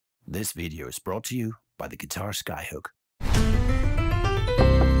This video is brought to you by the guitar Skyhook.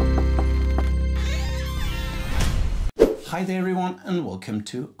 Hi there everyone and welcome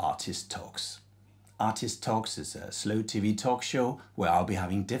to Artist Talks. Artist Talks is a slow TV talk show where I'll be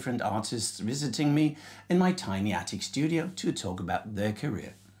having different artists visiting me in my tiny attic studio to talk about their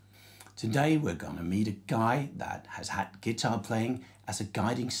career. Today we're gonna meet a guy that has had guitar playing as a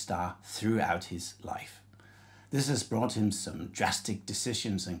guiding star throughout his life. This has brought him some drastic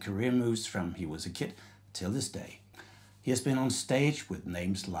decisions and career moves from he was a kid till this day. He has been on stage with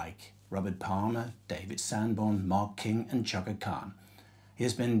names like Robert Palmer, David Sanborn, Morten King and Chaka Kahn. He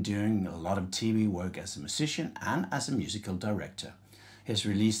has been doing a lot of TV work as a musician and as a musical director. He has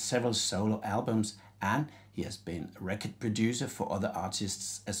released several solo albums and he has been a record producer for other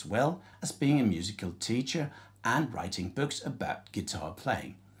artists as well as being a musical teacher and writing books about guitar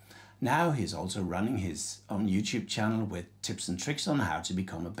playing. Now he's also running his own YouTube channel with tips and tricks on how to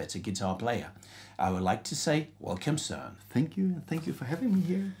become a better guitar player. I would like to say welcome, Søren. Thank you. Thank you for having me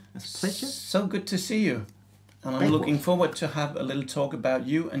here. It's a pleasure. So good to see you. And I'm looking forward to have a little talk about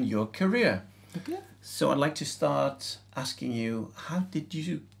you and your career. Okay. So I'd like to start asking you, how did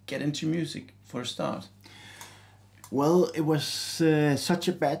you get into music for a start? Well, it was such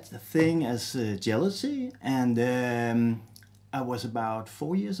a bad thing as jealousy, and I was about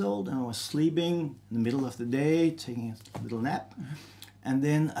 4 years old and I was sleeping in the middle of the day, taking a little nap. And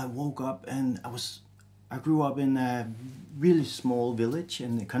then I woke up and I grew up in a really small village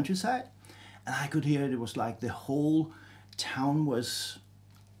in the countryside. And I could hear it was like the whole town was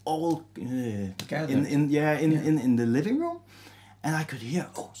all in the living room. And I could hear,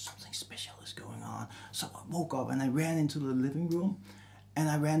 oh, something special is going on. So I woke up and I ran into the living room. And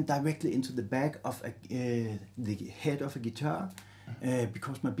I ran directly into the back of the head of a guitar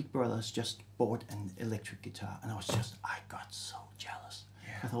because my big brother has just bought an electric guitar. And I got so jealous.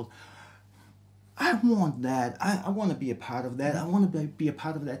 Yeah. I thought, I want that. I want to be a part of that. I want to be a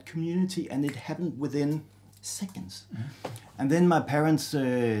part of that community. And it happened within seconds. And then my parents,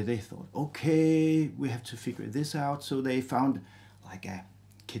 they thought, okay, we have to figure this out. So they found like a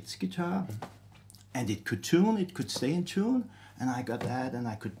kid's guitar. And it could tune, it could stay in tune. And I got that and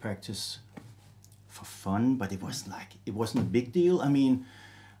I could practice for fun, but it wasn't a big deal. I mean,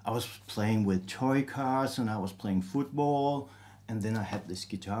 I was playing with toy cars and I was playing football, and then I had this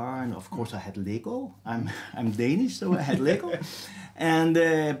guitar, and of course I had Lego. I'm Danish, so I had Lego. And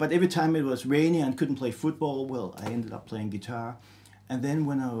but every time it was rainy and couldn't play football, well, I ended up playing guitar. And then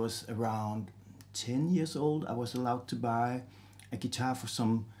when I was around 10 years old, I was allowed to buy a guitar for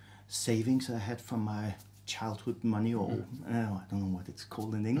some savings I had from my childhood money, or I don't know what it's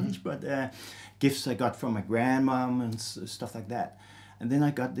called in English, but gifts I got from my grandmom and stuff like that. And then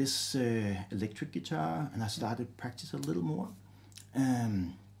I got this electric guitar and I started to practice a little more.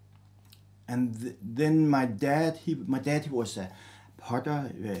 Then my dad, he was a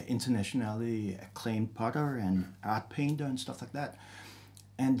potter, internationally acclaimed potter and art painter and stuff like that.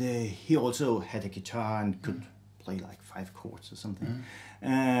 And he also had a guitar and could play like 5 chords or something.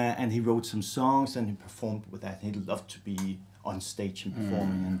 And he wrote some songs and he performed with that. He loved to be on stage and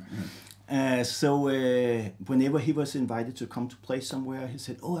performing. So whenever he was invited to come to play somewhere, he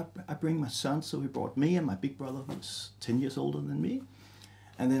said, oh, I bring my son. So he brought me and my big brother, who was 10 years older than me.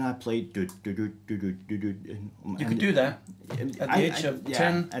 And then I played You could do that at the age of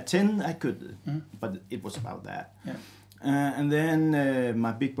 10? At 10 I could, but it was about that. Yeah. And then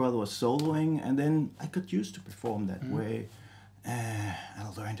my big brother was soloing, and then I got used to perform that way. And I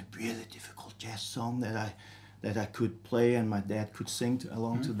learned a really difficult jazz song that I could play, and my dad could sing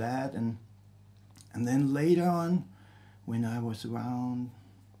along to that. And then later on, when I was around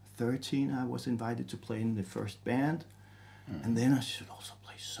 13, I was invited to play in the first band. And then I should also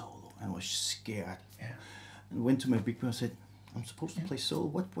play solo. I was scared. Yeah. And went to my big brother and said, I'm supposed to play solo.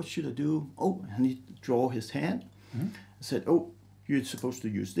 What should I do? Oh, and he drew his hand. I said, oh, you're supposed to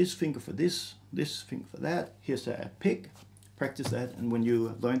use this finger for this finger for that. Here's a pick. Practice that, and when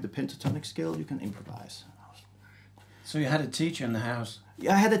you learn the pentatonic scale, you can improvise. So you had a teacher in the house?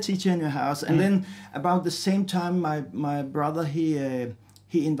 Yeah, I had a teacher in the house, and then about the same time, my brother he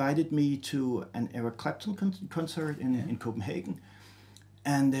invited me to an Erik Reiff concert in Copenhagen,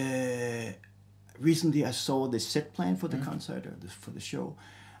 and recently I saw the set plan for the concert or for the show,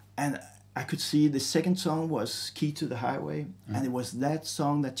 and I could see the second song was Key to the Highway, and it was that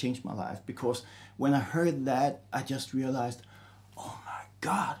song that changed my life, because when I heard that, I just realized, oh my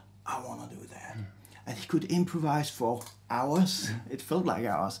God, I want to do that. And he could improvise for hours. It felt like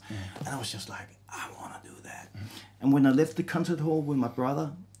hours. And I was just like, I want to do that. And when I left the concert hall with my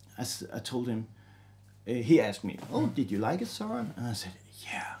brother, I told him, he asked me, oh, did you like it, Soren? And I said,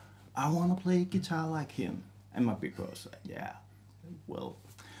 yeah, I want to play guitar like him. And my big brother said, yeah, well,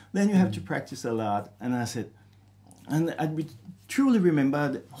 then you have to practice a lot. And I said, and I truly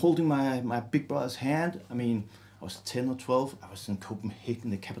remember holding my big brother's hand. I mean, I was 10 or 12. I was in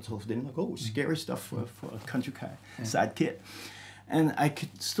Copenhagen, the capital of Denmark. Oh, scary stuff for a country side kid. And I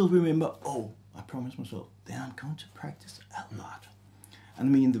could still remember, I promised myself, then I'm going to practice a lot. And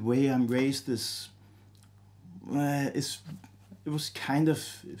I mean, the way I'm raised is, it was kind of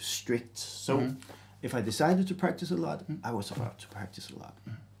strict. So if I decided to practice a lot, I was about to practice a lot.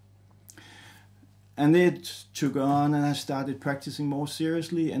 And it took on, and I started practicing more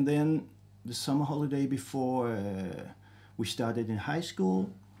seriously. And then the summer holiday before we started in high school,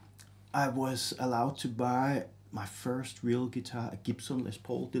 I was allowed to buy my first real guitar, a Gibson Les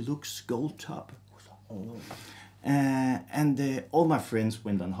Paul Deluxe Gold Top. And all my friends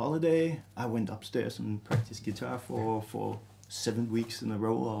went on holiday. I went upstairs and practiced guitar for 7 weeks in a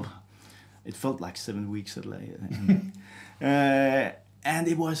row. Or it felt like 7 weeks at least. And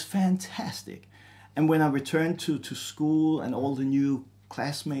it was fantastic. And when I returned to school and all the new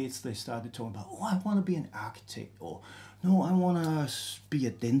classmates, they started talking about, I want to be an architect, or no, I want to be a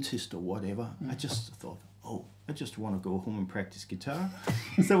dentist or whatever. I just thought, I just want to go home and practice guitar.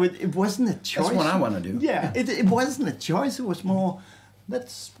 So it wasn't a choice. That's what I want to do. Yeah, it wasn't a choice. It was more,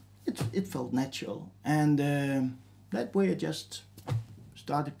 it felt natural. And that way I just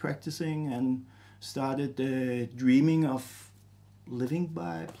started practicing and started dreaming of living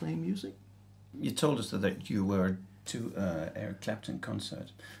by playing music. You told us that you were to Eric Clapton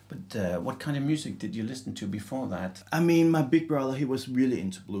concert, but what kind of music did you listen to before that? I mean, my big brother, he was really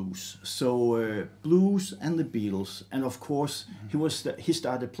into blues. So blues and the Beatles, and of course he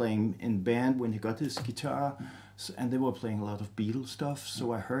started playing in band when he got his guitar, and they were playing a lot of Beatles stuff.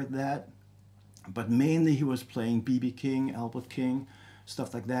 So I heard that, but mainly he was playing B.B. King, Albert King,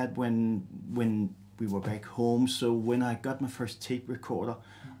 stuff like that when we were back home. So when I got my first tape recorder,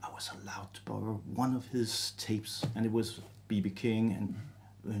 I was allowed to borrow one of his tapes, and it was B.B. King,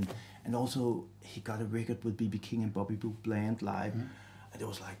 and also he got a record with B.B. King and Bobby Blue Bland live, and it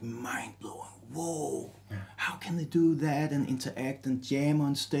was like mind blowing. Whoa, how can they do that and interact and jam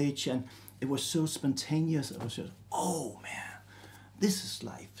on stage? And it was so spontaneous. I was just, oh man, this is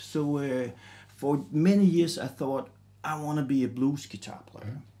life. So for many years I thought I want to be a blues guitar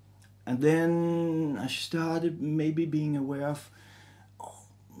player. And then I started maybe being aware of,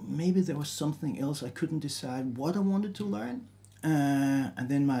 maybe there was something else. I couldn't decide what I wanted to learn. And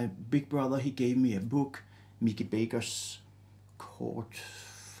then my big brother, he gave me a book, Mickey Baker's Chord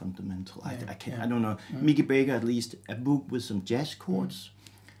Fundamental. I don't know. Mickey Baker, at least, a book with some jazz chords.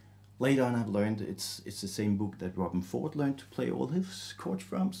 Later on I've learned it's the same book that Robin Ford learned to play all his chords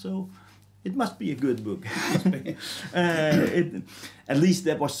from. So it must be a good book. At least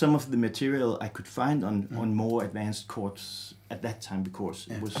that was some of the material I could find on more advanced chords at that time, because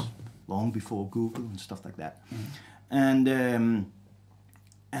it was long before Google and stuff like that. And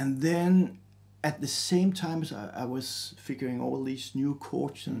then at the same time as I was figuring all these new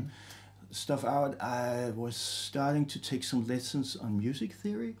chords and stuff out, I was starting to take some lessons on music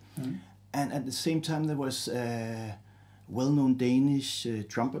theory. And at the same time there was well-known Danish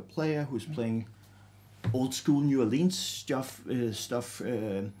trumpet player who's playing old school New Orleans stuff.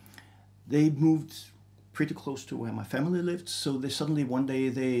 They moved pretty close to where my family lived, so they suddenly one day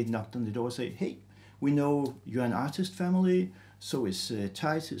they knocked on the door and say, hey, we know you're an artist family, so is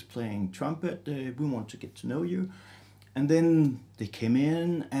Thijs is playing trumpet, we want to get to know you. And then they came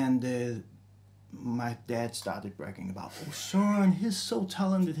in, and my dad started bragging about, Soren, he's so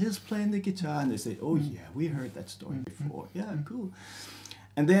talented, he's playing the guitar. And they said, yeah, we heard that story before. Yeah, cool.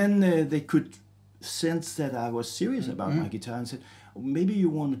 And then they could sense that I was serious about my guitar, and said, maybe you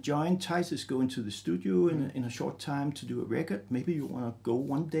want to join. Thijs is going to the studio in a short time to do a record. Maybe you want to go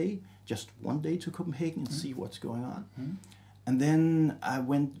just one day to Copenhagen and see what's going on. And then I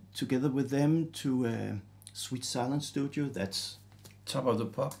went together with them to Sweet Silence Studio. That's top of the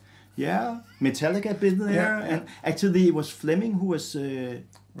pop. Yeah, Metallica had been there, and actually it was Fleming who was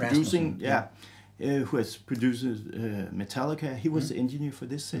producing. Who has produced Metallica. He was the engineer for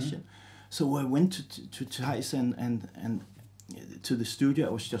this session. So I went to Thijs and to the studio.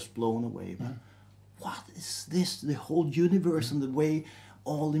 I was just blown away. What is this? The whole universe and the way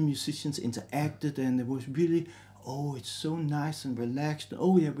all the musicians interacted, and it was really, it's so nice and relaxed.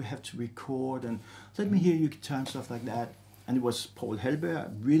 Oh yeah, we have to record, and let me hear your guitar and stuff like that. And it was Paul Hellberg,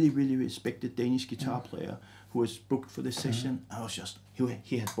 really, really respected Danish guitar player, who was booked for this session. I was just,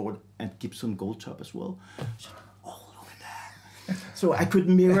 he had bought a Gibson Gold Top as well. So, look at that. So I could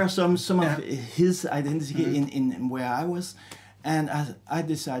mirror some of his identity in where I was. And I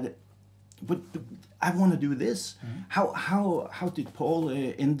decided, but I want to do this. How did Paul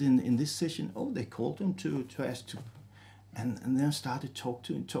end in this session? Oh, they called him to ask to, and then I started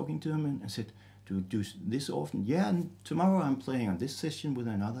talking to him and said, do you do this often? Yeah, and tomorrow I'm playing on this session with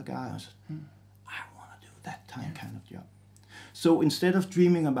another guy. I said, I want to do that kind of job. So instead of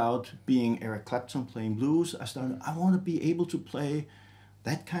dreaming about being Eric Clapton playing blues, I want to be able to play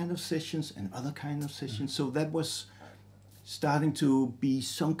that kind of sessions and other kind of sessions. So that was starting to be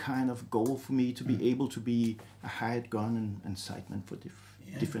some kind of goal for me to be able to be a hired gun and sideman for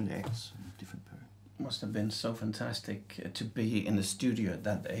different acts and different periods. Must have been so fantastic to be in the studio at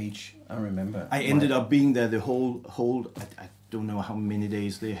that age. I remember. I ended up being there the whole I don't know how many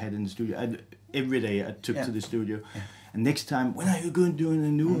days they had in the studio. Every day I took to the studio. Yeah. And next time, when are you going to do a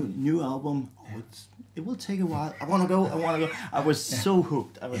new album? Oh, it will take a while. I want to go. I was so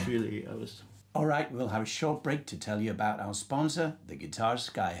hooked. I was. All right, we'll have a short break to tell you about our sponsor, the guitar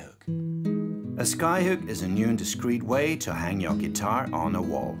skyhook. A skyhook is a new and discreet way to hang your guitar on a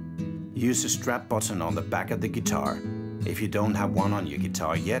wall. Use the strap button on the back of the guitar. If you don't have one on your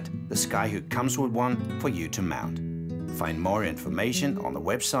guitar yet, the skyhook comes with one for you to mount. Find more information on the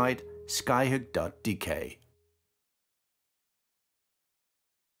website skyhook.dk.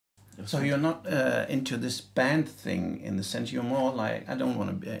 So you're not into this band thing in the sense you're more like, I don't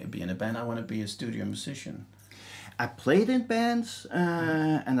want to be in a band, I want to be a studio musician. I played in bands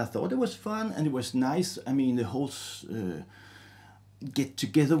and I thought it was fun and it was nice. I mean, the whole get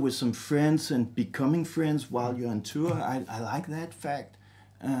together with some friends and becoming friends while you're on tour, I like that fact.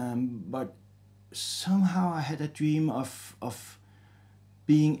 But somehow I had a dream of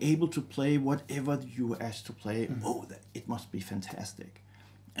being able to play whatever you were asked to play. It must be fantastic.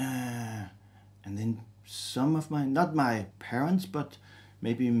 And then some of not my parents, but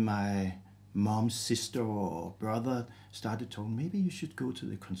maybe my mom's sister or brother started talking, maybe you should go to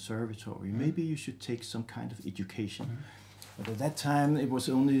the conservatory, maybe you should take some kind of education. But at that time it was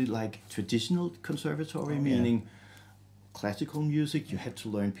only like traditional conservatory, meaning classical music, you had to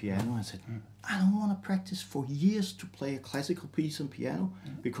learn piano. I said, I don't want to practice for years to play a classical piece on piano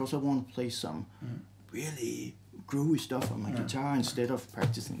because I want to play some really groovy stuff on my guitar instead of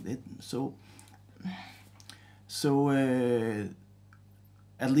practicing it. So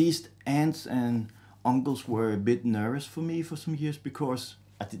at least aunts and uncles were a bit nervous for me for some years because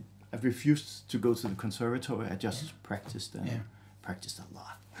I refused to go to the conservatory. I just practiced and practiced a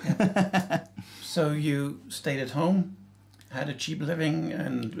lot. So you stayed at home, had a cheap living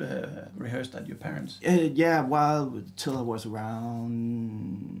and rehearsed at your parents'? Till I was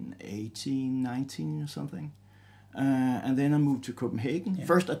around 18, 19 or something. And then I moved to Copenhagen. Yeah.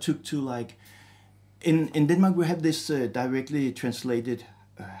 First I took to in Denmark we have this directly translated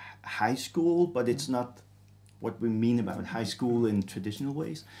high school, but it's not what we mean about high school in traditional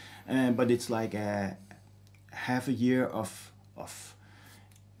ways. But it's like a half a year of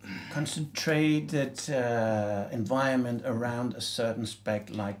concentrated environment around a certain spec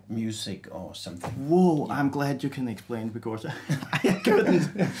like music or something. Whoa, I'm glad you can explain because I couldn't.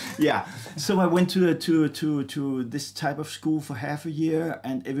 Yeah, so I went to this type of school for half a year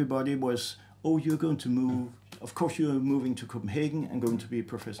and everybody was, oh, you're going to move. Of course you're moving to Copenhagen and going to be a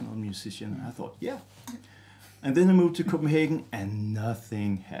professional musician. I thought, yeah. And then I moved to Copenhagen and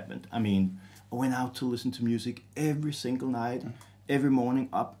nothing happened. I mean, I went out to listen to music every single night. Every morning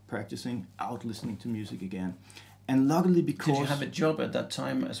up practicing, out listening to music again. And luckily because... Did you have a job at that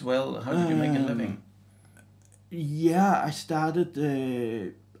time as well? How did you make a living? Yeah, I started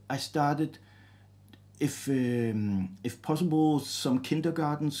if possible, some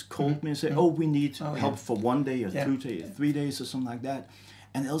kindergartens called me and said, oh, we need help for 1 day or 2 days, 3 days or something like that.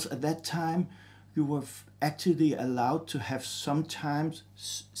 And else at that time, you were actually allowed to have sometimes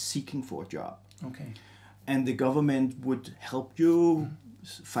seeking for a job. Okay. And the government would help you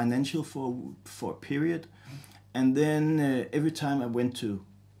financial for a period. And then every time I went to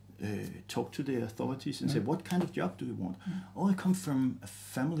talk to the authorities and say, what kind of job do you want? Oh, I come from a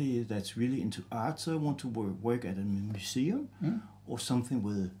family that's really into art, so I want to work at a museum or something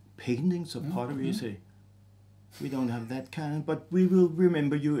with paintings or pottery. I say, we don't have that kind, but we will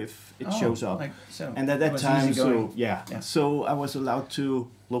remember you if it shows up. And at that time, so I was allowed to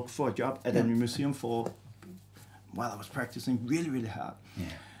look for a job at a museum while I was practicing really, really hard. Yeah.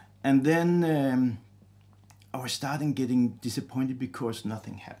 And then I was starting getting disappointed because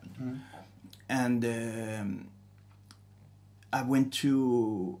nothing happened. And I went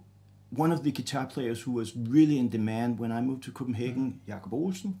to one of the guitar players who was really in demand when I moved to Copenhagen, Jakob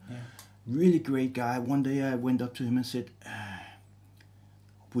Olsen. Yeah. Really great guy. One day I went up to him and said,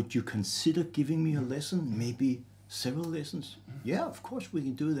 would you consider giving me a lesson? Maybe several lessons. Yeah, of course we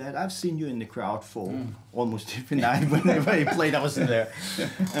can do that. I've seen you in the crowd for almost every night whenever he played. I was in there.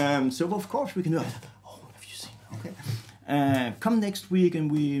 So of course we can do it. Oh, have you seen? Okay. Come next week,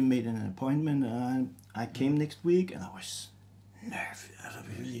 and we made an appointment. I came next week, and I was nervous.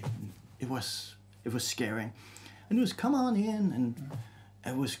 It was scary. And he was, come on in, and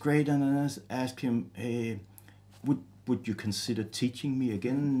it was great. And I asked him, hey, would you consider teaching me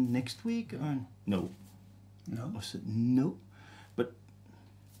again next week? No. No. I said, no. But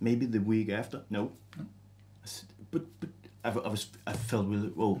maybe the week after? No. I said, but I felt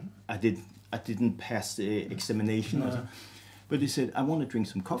really, well, I didn't pass the examination. No. But he said, I want to drink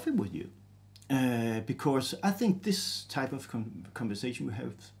some coffee with you. Because I think this type of conversation we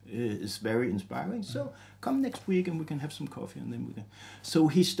have is very inspiring. So come next week and we can have some coffee, and then we can. So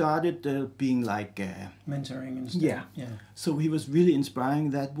he started being like mentoring and stuff. Yeah. Yeah. So he was really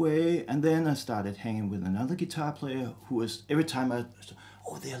inspiring that way. And then I started hanging with another guitar player who was, every time I,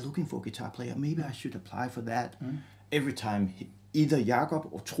 oh, they are looking for a guitar player. Maybe I should apply for that. Every time, either Jakob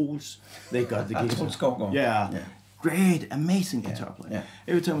or Troels, they got the guitar. Yeah. Great, amazing guitar player. Yeah.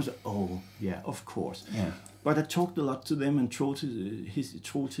 Every time I was like, oh, yeah, of course. Yeah. But I talked a lot to them, and Troels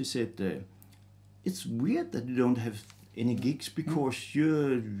said, it's weird that you don't have any gigs, because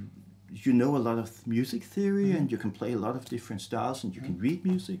you know a lot of music theory, and you can play a lot of different styles, and you can read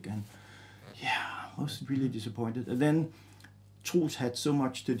music. And yeah, I was really disappointed. And then Troels had so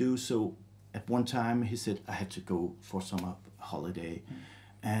much to do, so at one time he said, I had to go for summer holiday.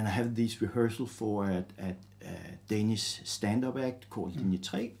 And I have these rehearsals for a Danish stand-up act called Linje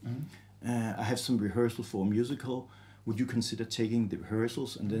 3. I have some rehearsal for a musical. Would you consider taking the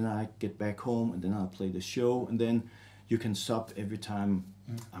rehearsals? And then I get back home, and then I'll play the show. And then you can sub every time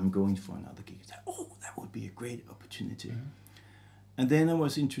I'm going for another gig. Said, oh, that would be a great opportunity. And then I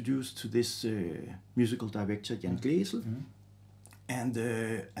was introduced to this musical director, Jan Glesel. And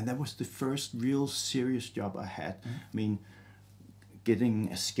that was the first real serious job I had. I mean,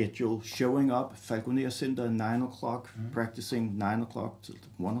 getting a schedule, showing up, Falconer Center at 9 o'clock, practicing 9 o'clock till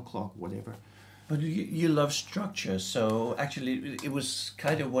 1 o'clock, whatever. But you love structure, so actually it was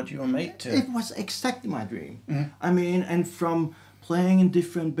kind of what you were made to. It was exactly my dream. I mean, and from playing in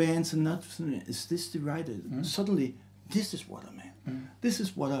different bands and not, is this the right? Suddenly, this is what I meant. This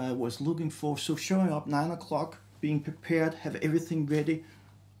is what I was looking for. So showing up 9 o'clock, being prepared, have everything ready.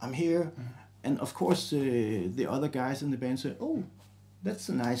 I'm here. And of course, the other guys in the band say, oh, that's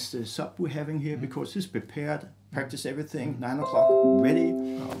a nice sub we're having here, because he's prepared, practice everything, 9 o'clock, ready.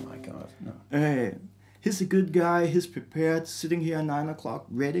 Oh my God, no. He's a good guy, he's prepared, sitting here at 9 o'clock,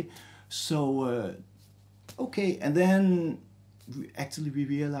 ready. So, okay, and then we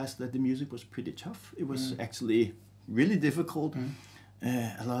realized that the music was pretty tough. It was actually really difficult.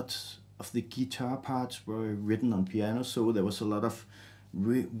 A lot of the guitar parts were written on piano, so there was a lot of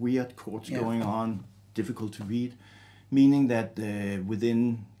weird chords going on, difficult to read. Meaning that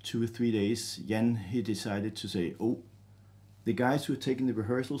within 2 or 3 days, Jan, he decided to say, oh, the guys who are taking the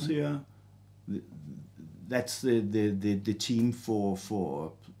rehearsals here, that's the team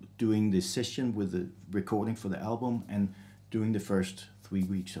for doing the session with the recording for the album and doing the first 3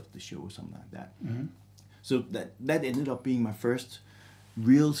 weeks of the show or something like that. So that ended up being my first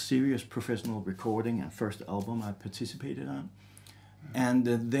real serious professional recording and first album I participated on. And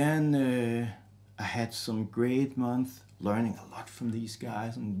then I had some great months learning a lot from these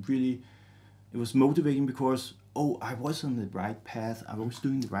guys, and really it was motivating because, oh, I was on the right path, I was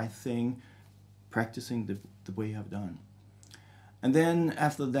doing the right thing, practicing the way I've done. And then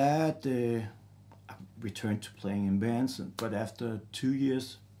after that, I returned to playing in bands, but after 2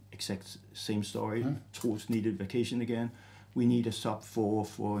 years, exact same story, Troels needed vacation again. We need a sub for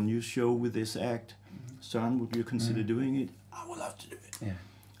a new show with this act. Søren, would you consider doing it? I would love to do it. Yeah.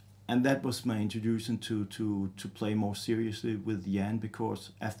 And that was my introduction to play more seriously with Jan,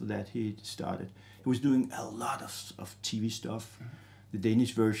 because after that he started. He was doing a lot of TV stuff. The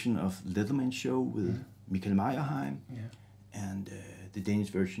Danish version of Leatherman Show with Michael Meyerheim. And the Danish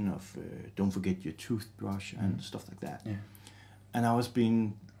version of Don't Forget Your Toothbrush and stuff like that. And I was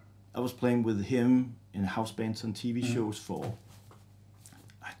playing with him in house bands and TV shows for,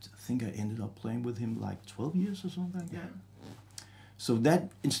 I think I ended up playing with him like 12 years or something like that. So that,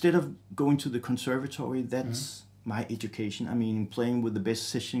 instead of going to the conservatory, that's my education. I mean, playing with the best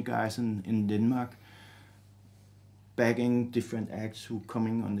session guys in Denmark, bagging different acts who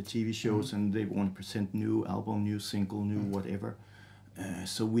coming on the TV shows and they want to present new album, new single, new whatever.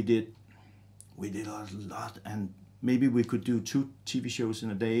 So we did a lot, and maybe we could do 2 TV shows in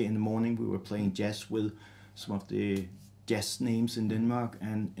a day. In the morning we were playing jazz with some of the jazz names in Denmark,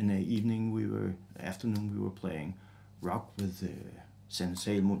 and in the afternoon we were playing rock with Sanne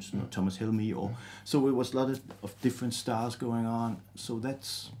Salmonsen or Thomas Helmig, so it was a lot of different styles going on. So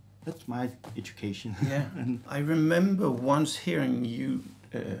that's my education. Yeah, and I remember once hearing you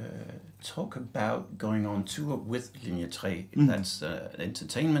talk about going on tour with Linje 3. That's an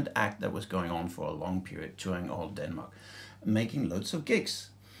entertainment act that was going on for a long period, touring all Denmark, making loads of gigs.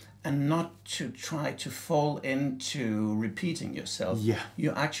 And not to try to fall into repeating yourself. Yeah.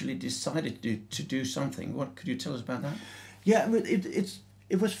 You actually decided to do something. What could you tell us about that? Yeah, but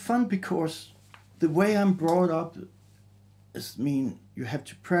it was fun because the way I'm brought up is, you have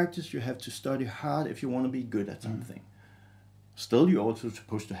to practice, you have to study hard if you want to be good at something. Still, you're also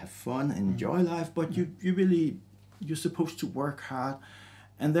supposed to have fun and enjoy life, but you're supposed to work hard.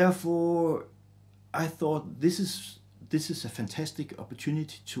 And therefore, I thought this is a fantastic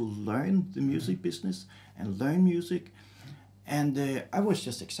opportunity to learn the music business and learn music. And I was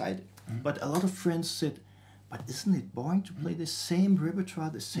just excited. But a lot of friends said, but isn't it boring to play the same repertoire,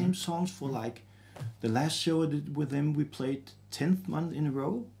 the same songs for like the last show I did with them, we played 10th month in a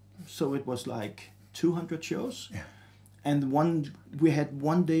row. So it was like 200 shows. Yeah. And we had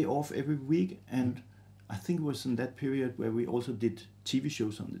 1 day off every week. And I think it was in that period where we also did TV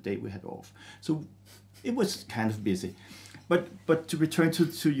shows on the day we had off. So it was kind of busy. But to return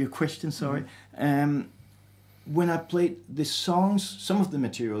to your question, sorry. When I played the songs, some of the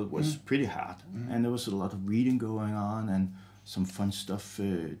material was pretty hard. And there was a lot of reading going on and some fun stuff,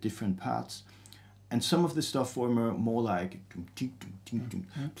 different parts. And some of the stuff were more like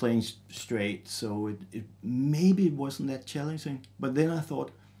playing straight. So it maybe it wasn't that challenging. But then I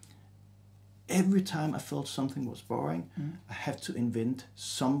thought, every time I felt something was boring, I have to invent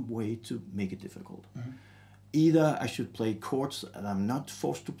some way to make it difficult. Either I should play chords that I'm not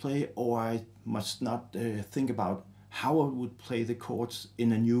forced to play, or I must not think about how I would play the chords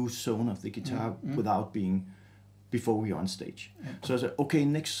in a new zone of the guitar without being before we're on stage. So I said, okay,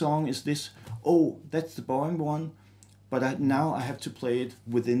 next song is this. Oh, that's the boring one, but now I have to play it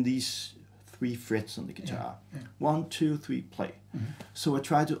within these 3 frets on the guitar. 1, 2, 3, play. So I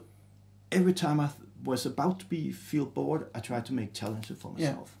try to, every time I was about to feel bored, I tried to make challenges for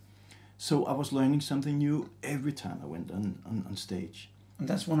myself. So I was learning something new every time I went on stage. And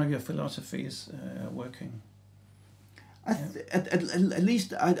that's one of your philosophies working. At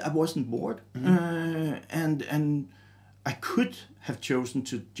least I wasn't bored. And I could have chosen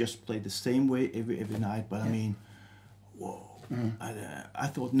to just play the same way every night, but I mean, whoa. I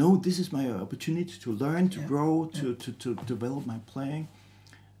thought, no, this is my opportunity to learn, to grow, to develop my playing.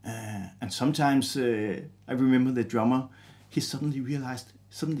 And sometimes I remember the drummer, he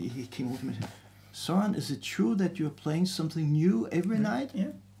suddenly he came over to me and said, Soren, is it true that you're playing something new every night?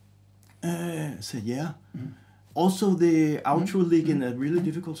 I said, yeah. Also the outro lick in a really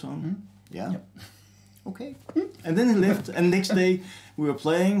difficult song. Yeah. Okay. And then he left, and next day we were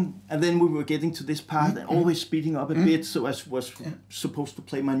playing, and then we were getting to this part, and always speeding up a bit, so I was supposed to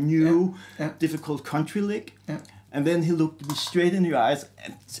play my new difficult country lick. And then he looked me straight in the eyes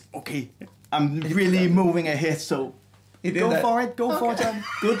and said, okay, I'm really moving ahead, so go for it, Tom.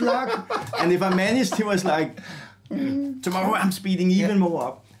 Good luck. And if I managed, he was like, tomorrow I'm speeding even more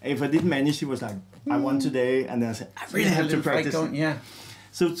up. And if I didn't manage, he was like, I won today. And then I said, I really have to practice.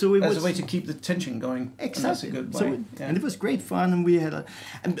 So it was a way to keep the tension going. Exactly. That's a good way. And it was great fun, and we had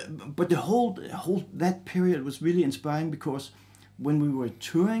but the whole that period was really inspiring, because when we were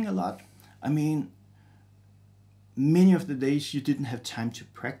touring a lot, I mean, many of the days you didn't have time to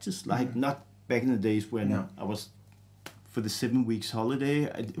practice, like not back in the days when I was for the 7 weeks holiday.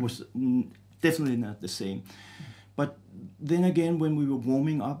 It was definitely not the same. But then again, when we were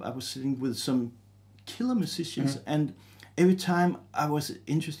warming up, I was sitting with some killer musicians, and every time I was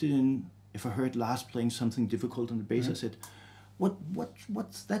interested in, if I heard Lars playing something difficult on the bass, I said,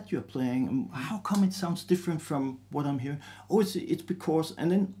 what's that you're playing? How come it sounds different from what I'm hearing? Oh, it's because, and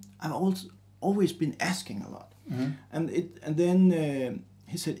then I've always been asking a lot. And then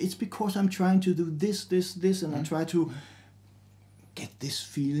he said, it's because I'm trying to do this, and I try to get this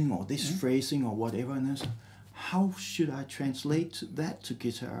feeling or this phrasing or whatever. And I said, how should I translate that to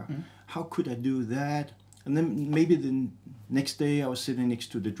guitar? How could I do that? And then maybe the next day I was sitting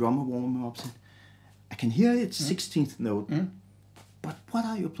next to the drummer warming up, said, I can hear it's 16th note, but what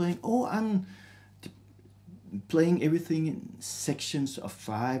are you playing? Oh, I'm playing everything in sections of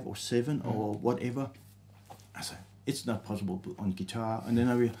 5 or 7 or whatever. I said, it's not possible on guitar. And then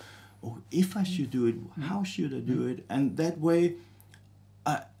I realized, oh, if I should do it, how should I do it? And that way,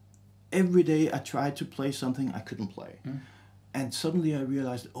 every day I tried to play something I couldn't play. And suddenly I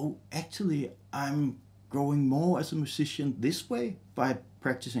realized, oh, actually I'm growing more as a musician this way by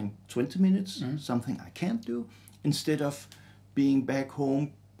practicing 20 minutes, something I can't do, instead of being back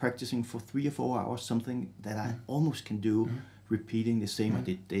home practicing for 3 or 4 hours, something that I almost can do, repeating the same I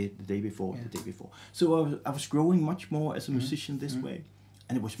did the day before, the day before. So I was growing much more as a musician this way,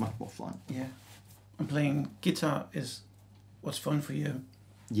 and it was much more fun. Yeah. And playing guitar is what's fun for you.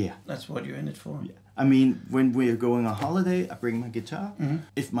 Yeah. That's what you're in it for. Yeah. I mean, when we're going on holiday, I bring my guitar.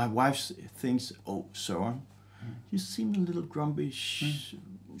 If my wife thinks, "Oh, Soren, you seem a little grumpy.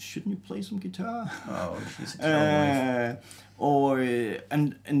 Shouldn't you play some guitar?" Oh, she's a wife.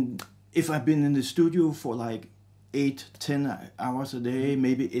 And if I've been in the studio for like 8-10 hours a day,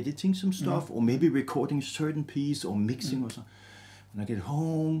 maybe editing some stuff, or maybe recording a certain piece or mixing or something. When I get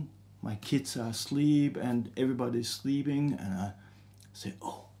home, my kids are asleep and everybody's sleeping, and I say,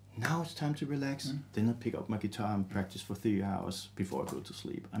 "Oh, now it's time to relax." Then I pick up my guitar and practice for 3 hours before I go to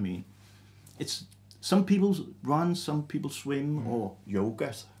sleep. I mean, it's some people run, some people swim, or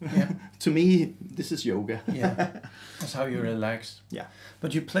yoga. Yeah. To me, this is yoga. Yeah, that's how you relax. Yeah.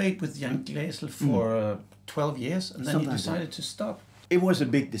 But you played with Jan Gläsel for 12 years, and then you decided to stop. It was a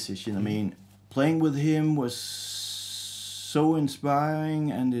big decision. I mean, playing with him was so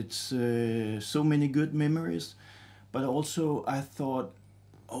inspiring, and it's so many good memories. But also, I thought,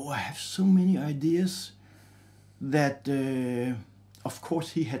 I have so many ideas that, of course,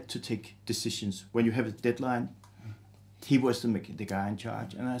 he had to take decisions. When you have a deadline, he was the guy in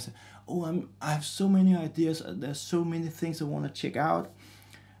charge. And I said, I have so many ideas. There's so many things I want to check out.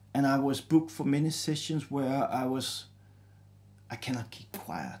 And I was booked for many sessions where I cannot keep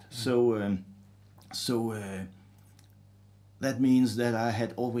quiet. So that means that I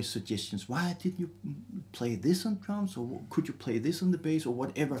had always suggestions. Why didn't you play this on drums? Or could you play this on the bass or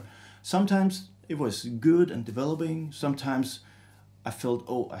whatever? Sometimes it was good and developing. Sometimes I felt,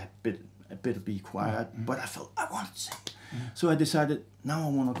 I better be quiet. But I felt I wanted to sing. So I decided, now I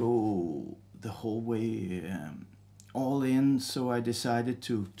want to go the whole way all in. So I decided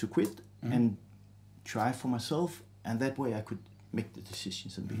to quit and try for myself. And that way I could make the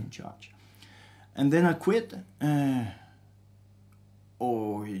decisions and be in charge. And then I quit.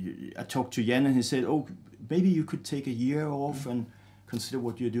 I talked to Jan and he said, maybe you could take a year off and consider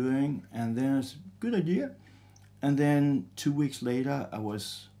what you're doing. And then it's a good idea. And then 2 weeks later, I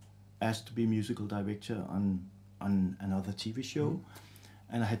was asked to be musical director on another TV show.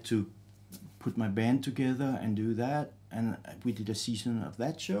 And I had to put my band together and do that. And we did a season of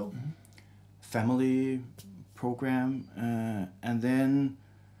that show, family program. And then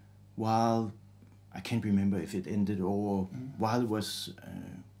while I can't remember if it ended or while it was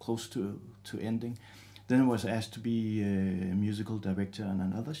close to ending, then I was asked to be a musical director on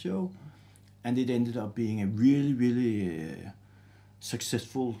another show, and it ended up being a really, really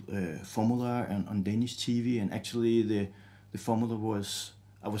successful formula on Danish TV. And actually, the formula was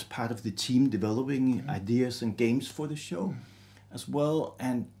I was part of the team developing ideas and games for the show as well.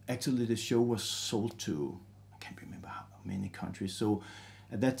 And actually, the show was sold to I can't remember how many countries. So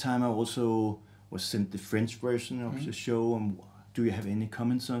at that time, I also was sent the French version of the show, and do you have any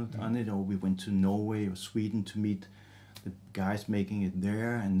comments on it? Or we went to Norway or Sweden to meet the guys making it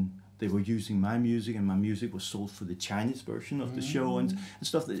there, and they were using my music, and my music was sold for the Chinese version of the show and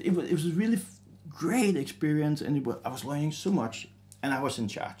stuff. It was a really great experience, and I was learning so much, and I was in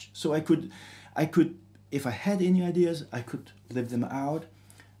charge. So I could, if I had any ideas, I could live them out,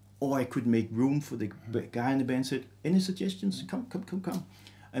 or I could make room for the guy in the band. Said, any suggestions? Come.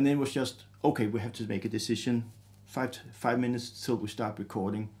 And then it was just, okay, we have to make a decision. 5 minutes till we start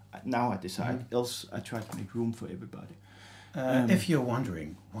recording. Now I decide. Else I try to make room for everybody. If you're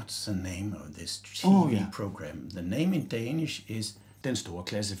wondering, what's the name of this TV program? The name in Danish is Den Store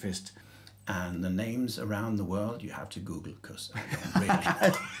Klassefest. And the names around the world you have to Google, because I don't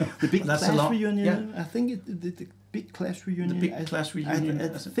really. The big class reunion. Yeah. I think the big class reunion. The big class reunion.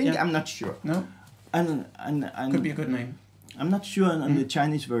 I think I'm not sure. No. And could be a good name. I'm not sure on the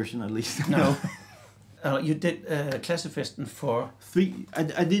Chinese version, at least. No. You did Klassefesten for 3.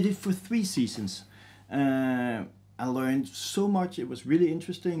 I did it for 3 seasons. I learned so much. It was really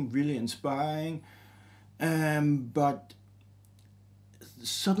interesting, really inspiring. But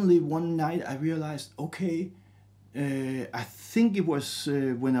suddenly one night I realized, I think it was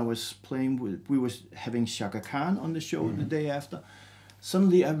when I was playing we was having Chaka Kahn on the show the day after.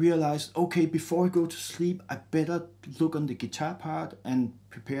 Suddenly I realized, before I go to sleep, I better look on the guitar part and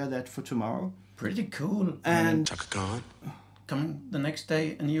prepare that for tomorrow. Pretty cool. And Chaka Kahn coming the next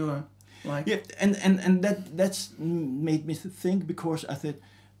day, and you were like, and that's made me think, because I thought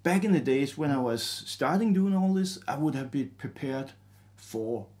back in the days when I was starting doing all this, I would have been prepared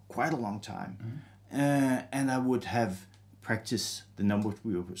for quite a long time. and I would have practiced the numbers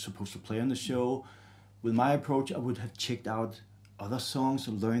we were supposed to play on the show. With my approach, I would have checked out other songs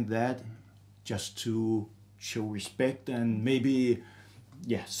and learned that just to show respect and maybe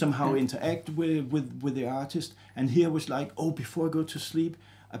somehow interact with the artist. And here was like, oh, before I go to sleep,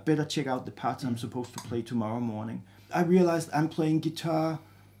 I better check out the parts I'm supposed to play tomorrow morning. I realized I'm playing guitar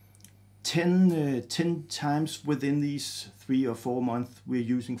 10 times within these 3 or 4 months we're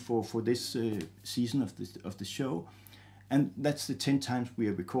using for this season of the show. And that's the 10 times we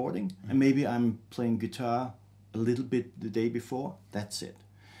are recording. And maybe I'm playing guitar a little bit the day before. That's it.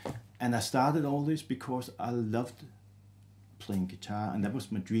 And I started all this because I loved playing guitar, and that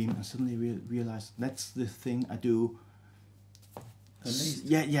was my dream. And suddenly realized that's the thing I do.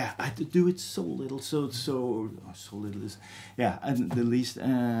 I do it so little, so little is, and the least.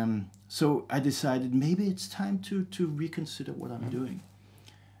 So I decided maybe it's time to reconsider what I'm doing,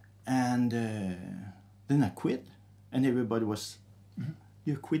 and then I quit, and everybody was,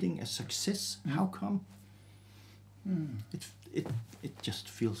 "You're quitting a success? How come?" It just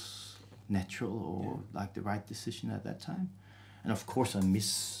feels natural or like the right decision at that time, and of course I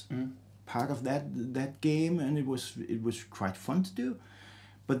miss part of that game, and it was quite fun to do,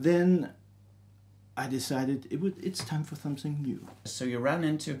 but then I decided it's time for something new. So you ran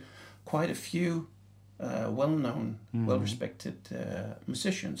into quite a few well-known, well-respected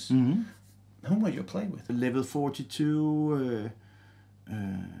musicians. Whom were you playing with? Level 42.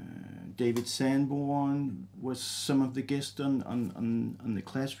 David Sanborn was some of the guests on the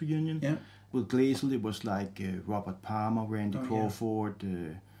class reunion. Yeah. With Glazel, it was like Robert Palmer, Randy Crawford.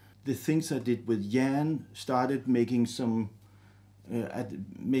 The things I did with Jan started making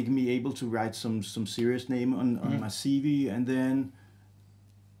making me able to write some serious name on my CV, and then,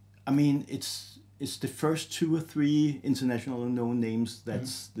 I mean, it's the first 2 or 3 international known names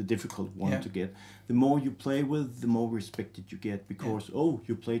that's the difficult one to get. The more you play with, the more respected you get, because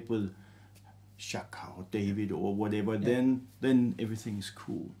you played with Chaka or David or whatever, then everything is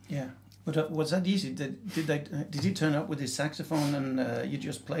cool. Yeah. But was that easy? Did he turn up with his saxophone and you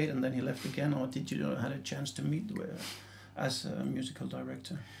just played and then he left again, or did you have a chance to meet as a musical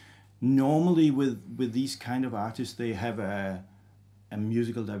director? Normally with these kind of artists, they have a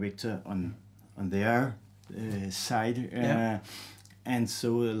musical director on their side, and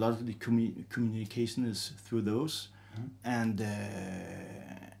so a lot of the communication is through those, and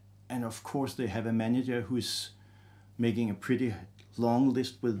of course they have a manager who is making a pretty long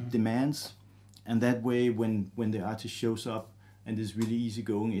list with demands, and that way when the artist shows up and is really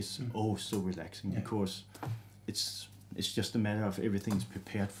easygoing, it's so relaxing, because it's just a matter of everything's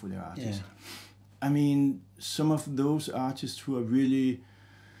prepared for the artist. I mean, some of those artists who are really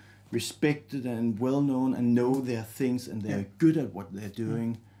respected and well known and know their things and they're good at what they're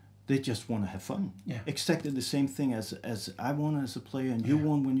doing, they just want to have fun. Exactly the same thing as I want as a player and you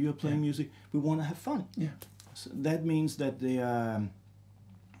want when you're playing music. We want to have fun. So that means that they're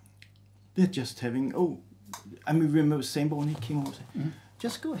just having, I mean, remember Sanborn and King always said,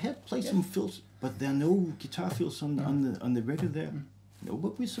 just go ahead, play some fills, but there are no guitar fills on the record there. No,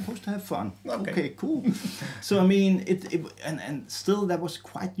 but we're supposed to have fun. Okay, cool. So I mean, and still that was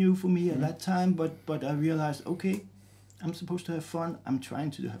quite new for me at that time. But I realized, okay, I'm supposed to have fun. I'm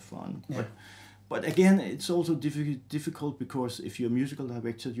trying to have fun. But again, it's also difficult because if you're a musical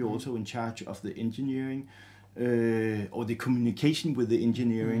director, you're also in charge of the engineering, or the communication with the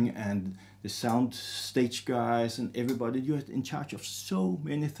engineering and the sound stage guys and everybody. You're in charge of so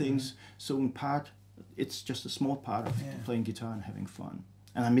many things. So in part, it's just a small part of playing guitar and having fun.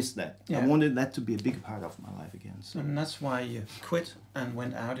 And I missed that. I wanted that to be a big part of my life again. So. And that's why you quit and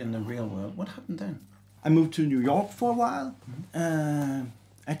went out in the real world. What happened then? I moved to New York for a while.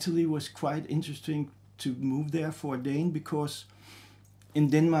 Actually, it was quite interesting to move there for a Dane, because in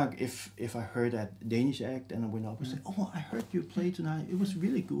Denmark, if I heard a Danish act and I went up and said, I heard you play tonight. It was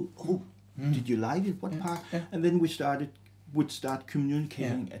really good. Did you like it? What part? And then would start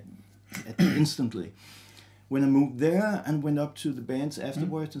communicating instantly. When I moved there and went up to the bands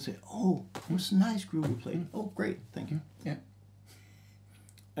afterwards and said, it was a nice group you played. Great, thank you.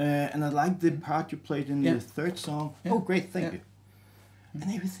 And I liked the part you played in the third song. Great, thank you. And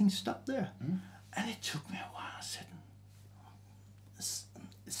everything stopped there. And it took me a while. I said, is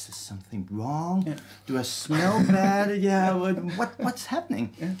there something wrong? Do I smell bad? What's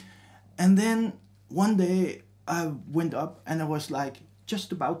happening? And then one day I went up and I was like,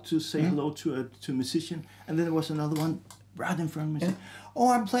 just about to say hello to a musician, and then there was another one right in front of me. Saying,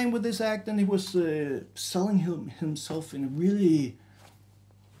 I'm playing with this act, and he was selling himself in a really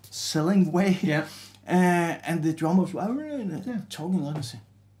selling way. And the drummer was talking a lot and said,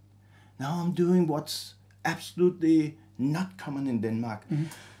 now I'm doing what's absolutely not common in Denmark.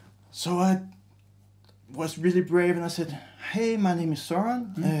 So I was really brave and I said, hey, my name is Soren.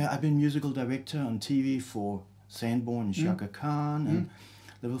 I've been musical director on TV for Sanborn and Chaka Kahn and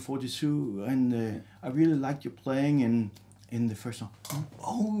Level 42, and I really liked your playing in the first song.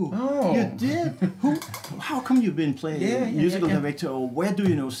 Oh, you did? How come you've been playing musical director, or where do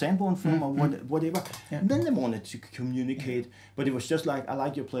you know Sanborn from, or whatever? And then they wanted to communicate, but it was just like, I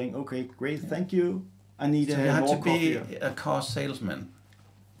like your playing. Okay, great, thank you. I need so you had more to be coffee. a car salesman.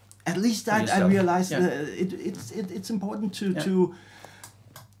 At least I realized it's important to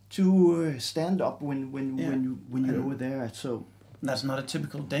stand up when you're over there. So that's not a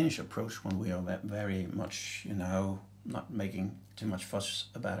typical Danish approach when we are very much, not making too much fuss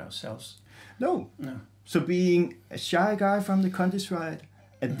about ourselves. No. So being a shy guy from the countryside,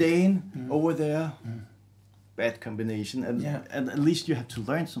 a Dane over there, bad combination. And at least you have to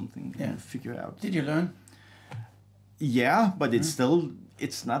learn something and figure out. Did you learn? Yeah, but it's still.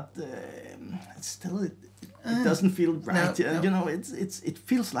 It's not. It doesn't feel right. No. It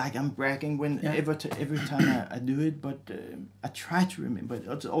feels like I'm bragging every time I do it. But I try to remember.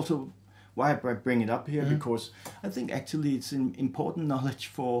 It's also why I bring it up here, because I think actually it's important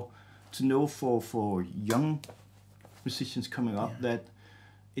knowledge to know for young musicians coming up that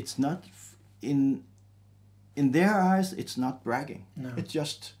it's not in their eyes. It's not bragging. No. It's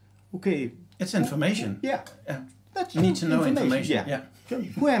just okay. It's information. Yeah. That's you need to know information. Yeah.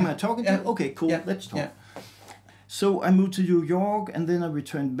 Who am I talking to? Okay, cool. Let's talk. So I moved to New York, and then I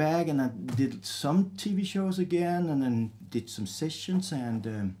returned back, and I did some TV shows again, and then did some sessions,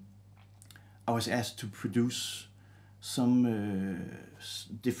 and I was asked to produce some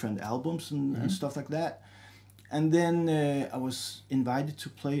different albums and stuff like that. And then I was invited to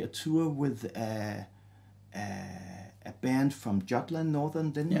play a tour with a band from Jutland,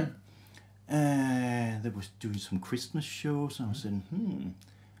 northern Denmark. They was doing some Christmas shows, and I was saying,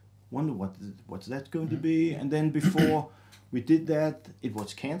 wonder what's that going to be. And then before we did that, it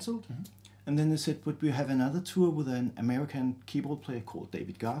was cancelled. And then they said, but we have another tour with an American keyboard player called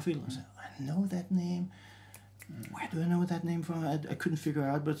David Garfield. I said, I know that name. Where do I know that name from? I couldn't figure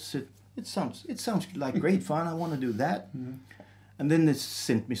out, but said, it sounds like great fun. I want to do that. And then they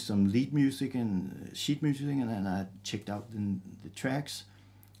sent me some lead music and sheet music, and then I checked out the tracks.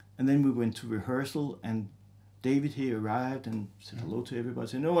 And then we went to rehearsal, and David here arrived and said hello to everybody.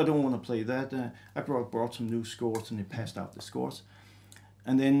 Said, no, I don't want to play that. I brought some new scores, and he passed out the scores.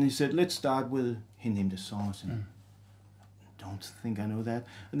 And then he said, let's start with, he named the songs. And don't think I know that.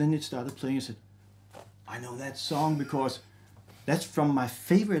 And then it started playing. I said, I know that song because that's from my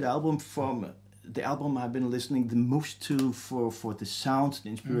favorite album, from the album I've been listening the most to for the sounds, the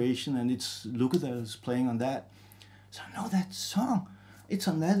inspiration, and it's Luca that was playing on that. So I know that song. It's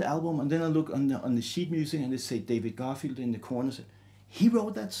on that album. And then I look on the sheet music, and they say David Garfield in the corner. Said, he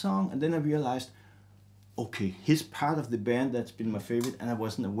wrote that song. And then I realized, okay, he's part of the band that's been my favorite, and I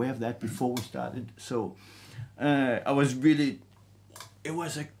wasn't aware of that before we started. So I was really, it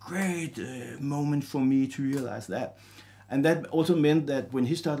was a great moment for me to realize that. And that also meant that when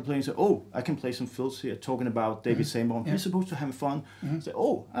he started playing, he said, oh, I can play some fills here, talking about David Sanborn. He's supposed to have fun. I said,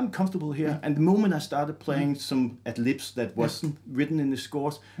 oh, I'm comfortable here. And the moment I started playing some ad-libs that wasn't written in the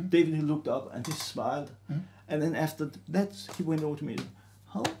scores, David, he looked up and he smiled. And then after that, he went over to me,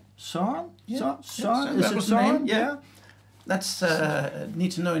 oh, Søren? Søren? Is it Søren? Yeah. That's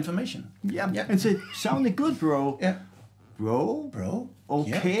need to know information. Yeah. And said, sounded good, bro. Yeah. Bro?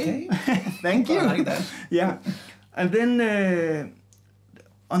 Okay. Thank you. I like that. Yeah. And then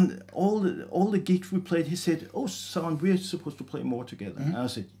on all the gigs we played, he said, oh, Søren, we're supposed to play more together. And I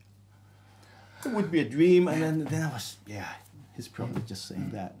said, it would be a dream. And then I was, he's probably just saying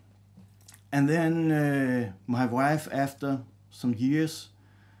that. And then my wife, after some years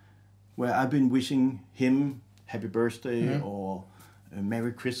where I've been wishing him happy birthday or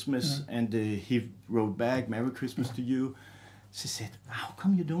Merry Christmas, and he wrote back, Merry Christmas to you. She said, how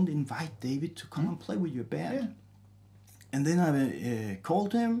come you don't invite David to come and play with your band? Yeah. And then I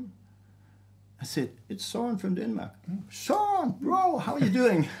called him. I said, it's Soren from Denmark. Soren, bro, how are you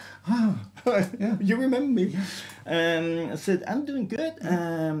doing? You remember me? I said, I'm doing good.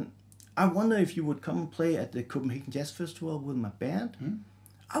 I wonder if you would come and play at the Copenhagen Jazz Festival with my band.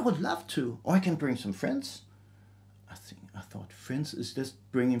 I would love to. Or I can bring some friends. I thought friends is just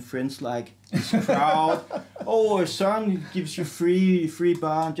bringing friends like this crowd. Oh, Søren gives you free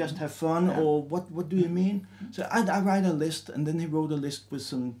bar and just have fun. Or what do you mean? So I write a list, and then he wrote a list with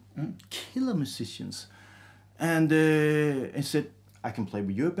some killer musicians. And he said, I can play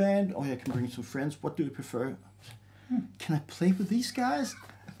with your band, or I can bring some friends. What do you prefer? Can I play with these guys?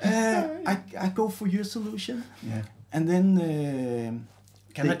 I go for your solution. Yeah. And then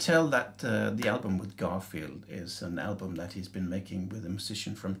Can I tell that the album with Garfield is an album that he's been making with a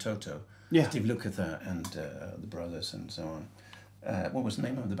musician from Toto, Yeah. Steve Lukather and the brothers and so on. What was the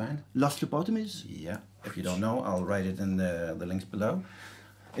name of the band? Lost Lobotomies. Yeah. If you don't know, I'll write it in the links below.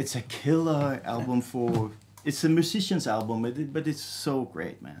 It's a killer album for. It's a musician's album, but it's so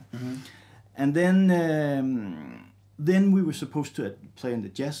great, man. Mm-hmm. And then we were supposed to play in the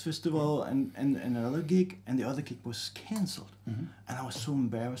jazz festival and another gig, and the other gig was cancelled. Mm-hmm. And I was so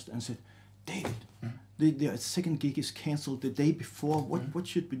embarrassed and said, David, Mm-hmm. the second gig is cancelled the day before. What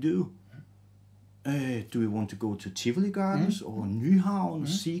should we do? Do we want to go to Tivoli Gardens or Nyhavn,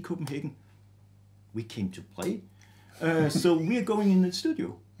 see Copenhagen? We came to play. So we are going in the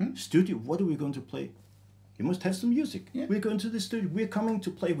studio. Studio, what are we going to play? You must have some music. Yeah. We're going to the studio. We're coming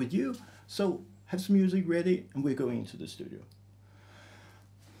to play with you. So have some music ready, and we're going into the studio.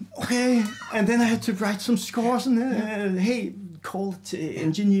 Okay, and then I had to write some scores, and hey, call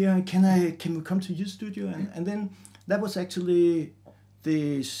engineer. Can we come to your studio? And then that was actually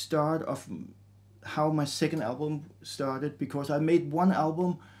the start of how my second album started, because I made one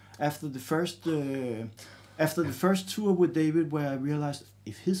album after the first tour with David, where I realized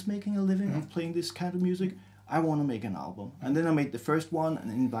if he's making a living of playing this kind of music, I want to make an album. And then I made the first one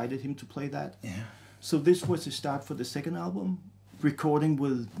and invited him to play that. Yeah. So this was the start for the second album, recording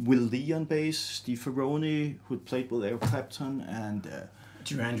with Will Lee on bass, Steve Ferroni, who played with Eric Clapton, and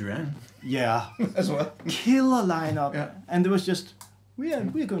Duran. yeah, As well. killer lineup. Yeah. And there was just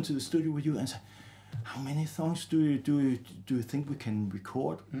we're going to the studio with you, and said, how many songs do you think we can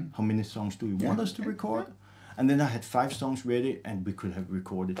record? How many songs do you want us to record? And then I had 5 songs ready, and we could have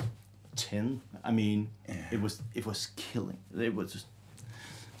recorded 10. I mean, it was killing. It was just,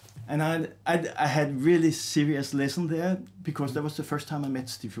 and I had really serious lesson there, because that was the first time I met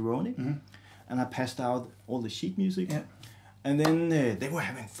Steve Ferroni, and I passed out all the sheet music. Yeah. And then they were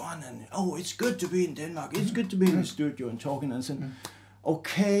having fun, and it's good to be in Denmark. It's good to be in the studio and talking, and said,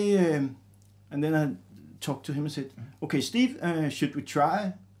 okay. And then I talked to him and said, okay, Steve, should we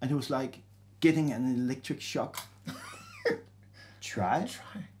try? And he was like getting an electric shock. Try?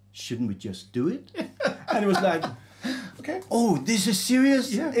 Shouldn't we just do it? And it was like, Okay. oh, this is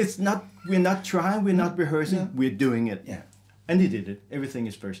serious? Yeah. We're not trying, we're not rehearsing, Yeah. we're doing it. Yeah. And he did it. Everything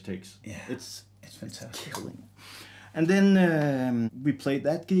is first takes. Yeah. It's fantastic. killing. And then we played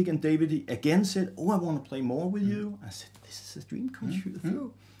that gig, and David again said, I want to play more with you. I said, this is a dream come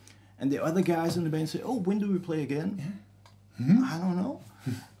true. And the other guys in the band said, when do we play again? I don't know.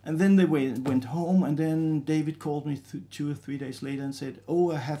 And then they went home, and then David called me 2 or 3 days later and said,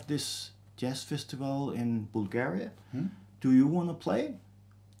 I have this jazz festival in Bulgaria. Do you want to play?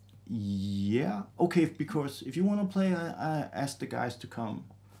 Yeah. Okay, because if you want to play, I asked the guys to come.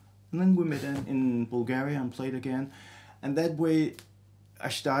 And then we met in Bulgaria and played again. And that way I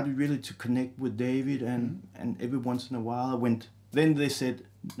started really to connect with David, and every once in a while I went. Then they said,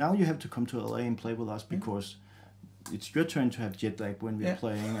 now you have to come to LA and play with us, because it's your turn to have jet lag when we're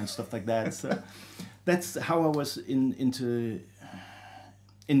playing and stuff like that. So that's how I was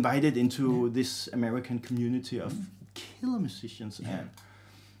invited into this American community of killer musicians,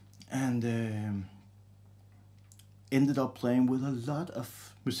 and ended up playing with a lot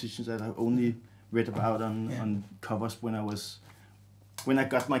of musicians that I only read about on covers when I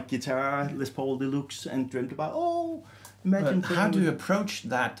got my guitar, Les Paul Deluxe, and dreamt about, imagine. But how do you approach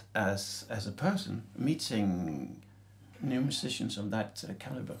that as a person, meeting new musicians of that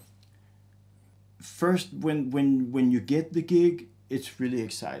caliber? First, when you get the gig, it's really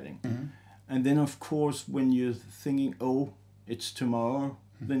exciting. And then, of course, when you're thinking, it's tomorrow,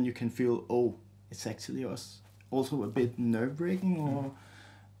 then you can feel, it's actually us. Also a bit nerve-wracking.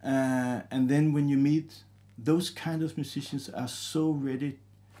 And then when you meet, those kind of musicians are so ready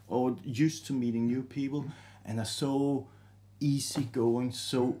or used to meeting new people, and are so easygoing,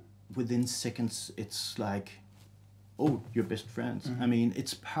 so within seconds it's like, you're best friends. I mean,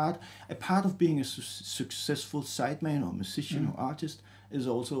 it's a part of being a successful sideman or musician or artist is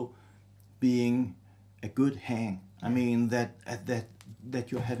also being a good hang. I mean,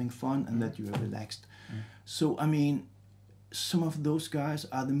 that you're having fun and that you're relaxed. So, I mean, some of those guys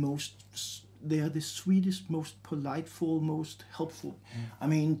are they are the sweetest, most politeful, most helpful. I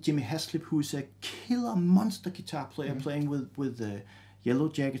mean, Jimmy Haslip, who is a killer monster guitar player, playing with the Yellow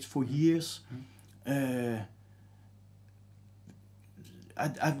Jackets for years.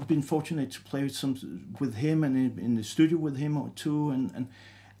 I've been fortunate to play with him and in the studio with him or two, and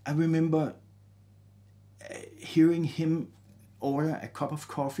I remember hearing him order a cup of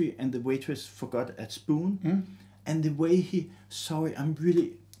coffee and the waitress forgot a spoon, and the way sorry, I'm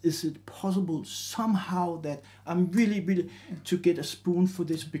really is it possible somehow that I'm really to get a spoon for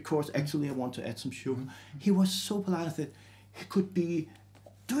this, because actually I want to add some sugar. He was so polite that he could be,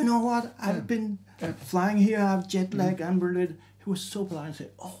 do you know what, I've been flying here, I have jet lag, I'm really, he was so polite and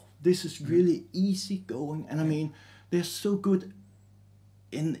said, oh, this is really easy going. And I mean, they're so good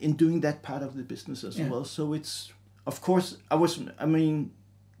in doing that part of the business as well. So it's, of course,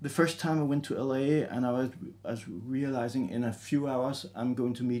 the first time I went to LA, and I was realizing in a few hours I'm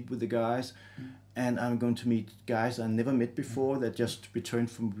going to meet with the guys, and I'm going to meet guys I never met before that just returned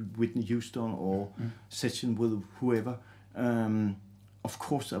from Whitney Houston or session with whoever. Of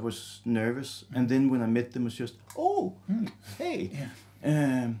course I was nervous, and then when I met them, it was just, oh, hey.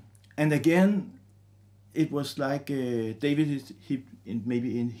 And again, it was like David, he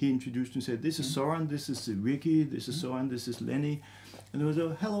introduced and said, this is Soren, this is Ricky, this is Soren, this is Lenny. And it was,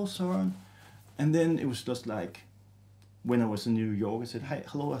 oh, hello, Soren. And then it was just like, when I was in New York, I said, hi,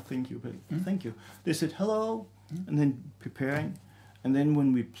 hello, thank you. Thank you. They said, hello, and then preparing. And then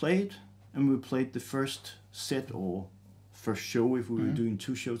when we played the first set or first show, if we were doing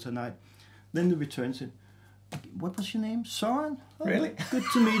 2 shows a night, then the return said, what was your name? Soren? Oh, really? Good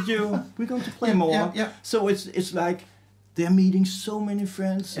to meet you. We're going to play more. Yeah. So it's like they're meeting so many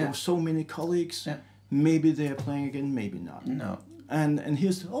friends or so many colleagues. Yeah. Maybe they're playing again, maybe not. No. And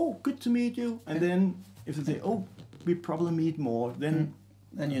here's, oh, good to meet you. And then if they say, oh, we probably meet more, then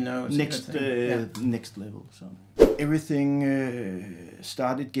you know it's next level. So everything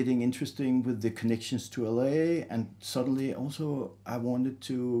started getting interesting with the connections to LA, and suddenly also I wanted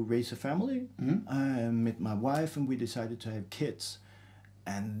to raise a family. I met my wife and we decided to have kids,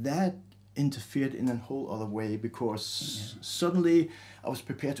 and that interfered in a whole other way, because suddenly I was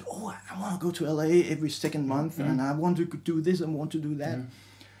prepared to, I want to go to LA every second month, and I want to do this and want to do that.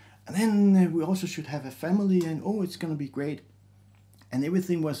 And then we also should have a family, and it's going to be great. And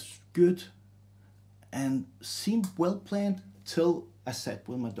everything was good and seemed well planned till I sat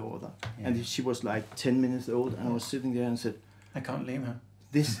with my daughter. And she was like 10 minutes old, and I was sitting there and said, I can't leave her.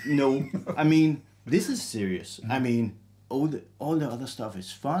 I mean, this is serious. I mean, all the other stuff is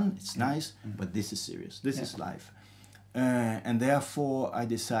fun, it's nice, but this is serious. This is life. And therefore I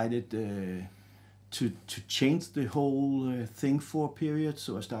decided to change the whole thing for a period.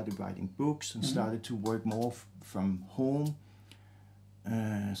 So I started writing books and started to work more from home.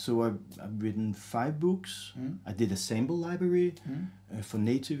 So I've written 5 books. I did a sample library for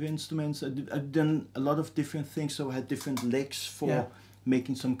native instruments. I've done a lot of different things, so I had different legs for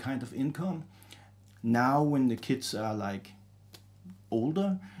making some kind of income. Now when the kids are like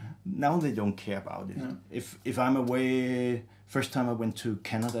older, now they don't care about it. If I'm away, first time I went to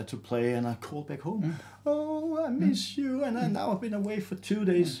Canada to play, and I called back home, oh, I miss you, and now I've been away for 2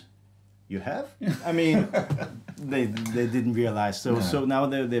 days. You have? I mean, they didn't realize. So now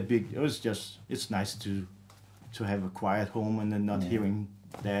they're big. It's nice to have a quiet home and then not hearing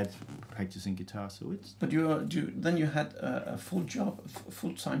Dad practicing guitar. So it's. But then you had a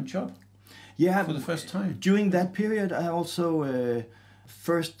full-time job. Yeah, for the first time. During that period, I also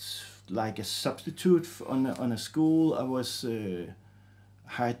first, like a substitute on a school, I was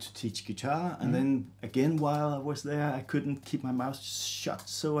hired to teach guitar, and then again while I was there, I couldn't keep my mouth shut,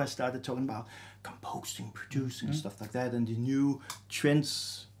 so I started talking about composing, producing, stuff like that, and the new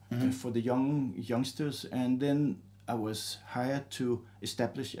trends for the youngsters. And then I was hired to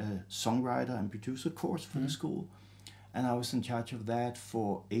establish a songwriter and producer course for the school, and I was in charge of that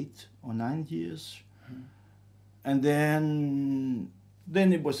for 8 or 9 years. And then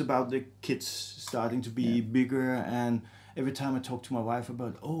it was about the kids starting to be bigger, and every time I talked to my wife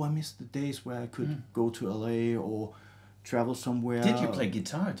about, I miss the days where I could go to LA or travel somewhere. Did you play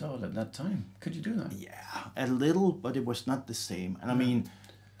guitar at all at that time? Could you do that? Yeah, a little, but it was not the same. And I mean,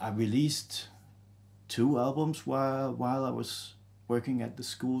 I released 2 albums while I was working at the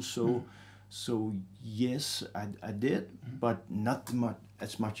school, so yes, I did, but not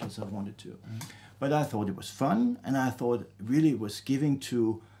as much as I wanted to. But I thought it was fun, and I thought really it was giving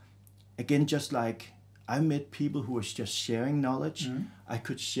to, again, just like I met people who was just sharing knowledge. I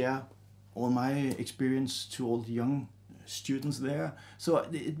could share all my experience to all the young students there. So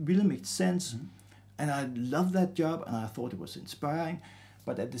it really made sense. And I loved that job, and I thought it was inspiring.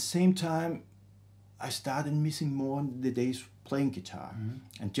 But at the same time, I started missing more the days playing guitar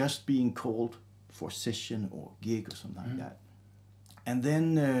and just being called for a session or gig or something like that. And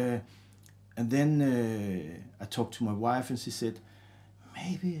then I talked to my wife, and she said,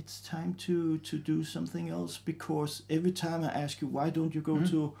 maybe it's time to do something else, because every time I ask you, why don't you go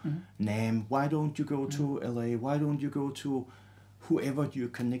to NAMM? Why don't you go to LA? Why don't you go to whoever you're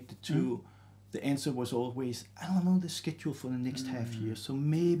connected to? the answer was always, I don't know the schedule for the next half year. So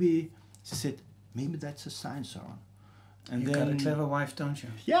maybe, she said, maybe that's a sign, Soren. And You've got a clever wife, don't you?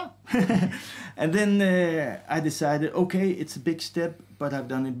 Yeah. And then I decided, okay, it's a big step, but I've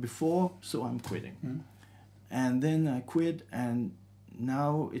done it before, so I'm quitting. And then I quit, and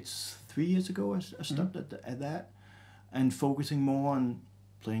now it's 3 years ago I stopped at that, and focusing more on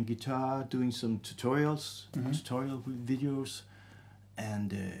playing guitar, doing some tutorials, tutorial videos,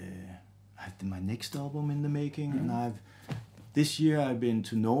 and I have my next album in the making. And this year I've been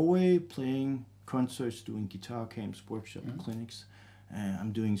to Norway playing concerts, doing guitar camps, workshop, clinics.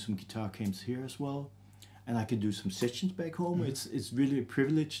 I'm doing some guitar camps here as well, and I can do some sessions back home. It's really a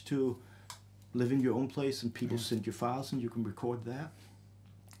privilege to live in your own place, and people send you files and you can record there.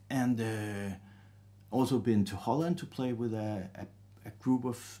 And also been to Holland to play with a group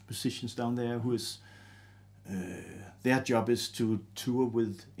of musicians down there who is their job is to tour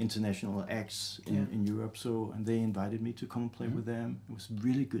with international acts in Europe. So, and they invited me to come and play with them. It was a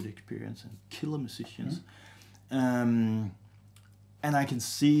really good experience, and killer musicians. And I can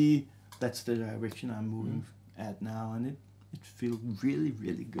see that's the direction I'm moving at now, and it feels really,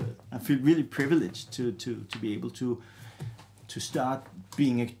 really good. I feel really privileged to be able to start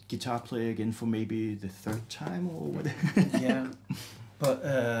being a guitar player again for maybe the third time or whatever. Yeah.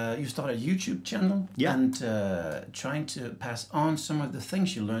 But you started a YouTube channel and trying to pass on some of the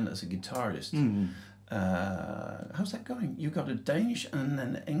things you learned as a guitarist. How's that going? You got a Danish and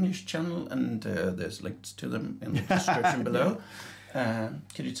an English channel, and there's links to them in the description below.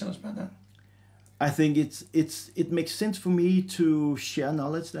 Could you tell us about that? I think it makes sense for me to share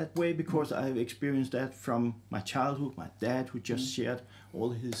knowledge that way, because I've experienced that from my childhood. My dad, who just shared all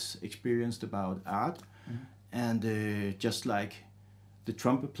his experience about art, and just like the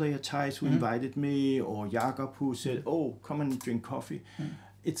trumpet player Thijs, who invited me, or Jakob, who said, "Oh, come and drink coffee."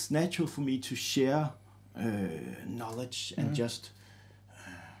 It's natural for me to share knowledge, and just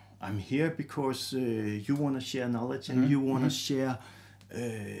I'm here because you want to share knowledge, and you want to share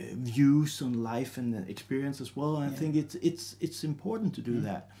views on life and experience as well. And I think it's important to do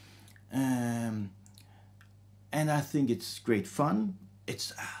that, and I think it's great fun.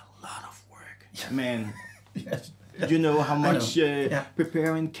 It's a lot of work, man. Yes. You know how much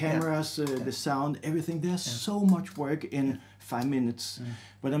preparing cameras, the sound, everything. There's so much work in 5 minutes.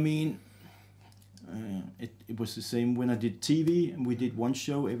 But I mean, it was the same when I did TV, and we did one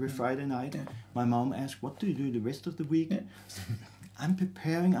show every Friday night. My mom asked, "What do you do the rest of the week?" I'm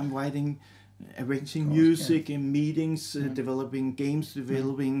preparing, I'm writing, arranging music in meetings, developing games,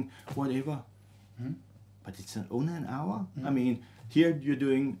 developing whatever. But it's only an hour. I mean, here you're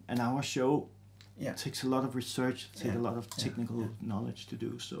doing an hour show. It takes a lot of research, it takes a lot of technical knowledge to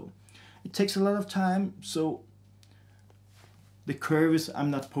do. So it takes a lot of time. So the curve is,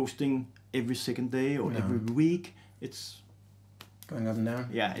 I'm not posting every second day or every week. It's going up and down.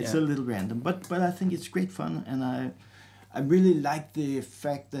 Yeah, it's a little random, but I think it's great fun, and I really like the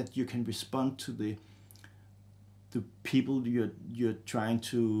fact that you can respond to the people you're trying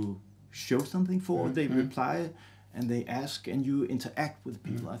to show something for. They reply, and they ask, and you interact with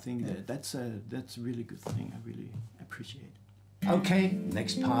people. I think that's a really good thing. I really appreciate. Okay,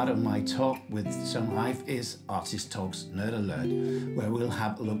 next part of my talk with Søren Reiff is Artist Talks Nerd Alert, where we'll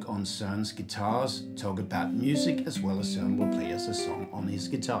have a look on Søren's guitars, talk about music, as well as Søren will play us a song on his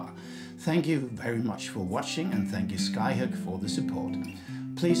guitar. Thank you very much for watching, and thank you Skyhook for the support.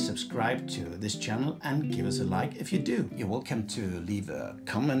 Please subscribe to this channel and give us a like if you do. You're welcome to leave a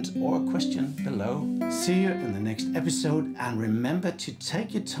comment or a question below. See you in the next episode, and remember to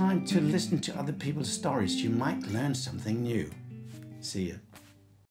take your time to listen to other people's stories. You might learn something new. See you.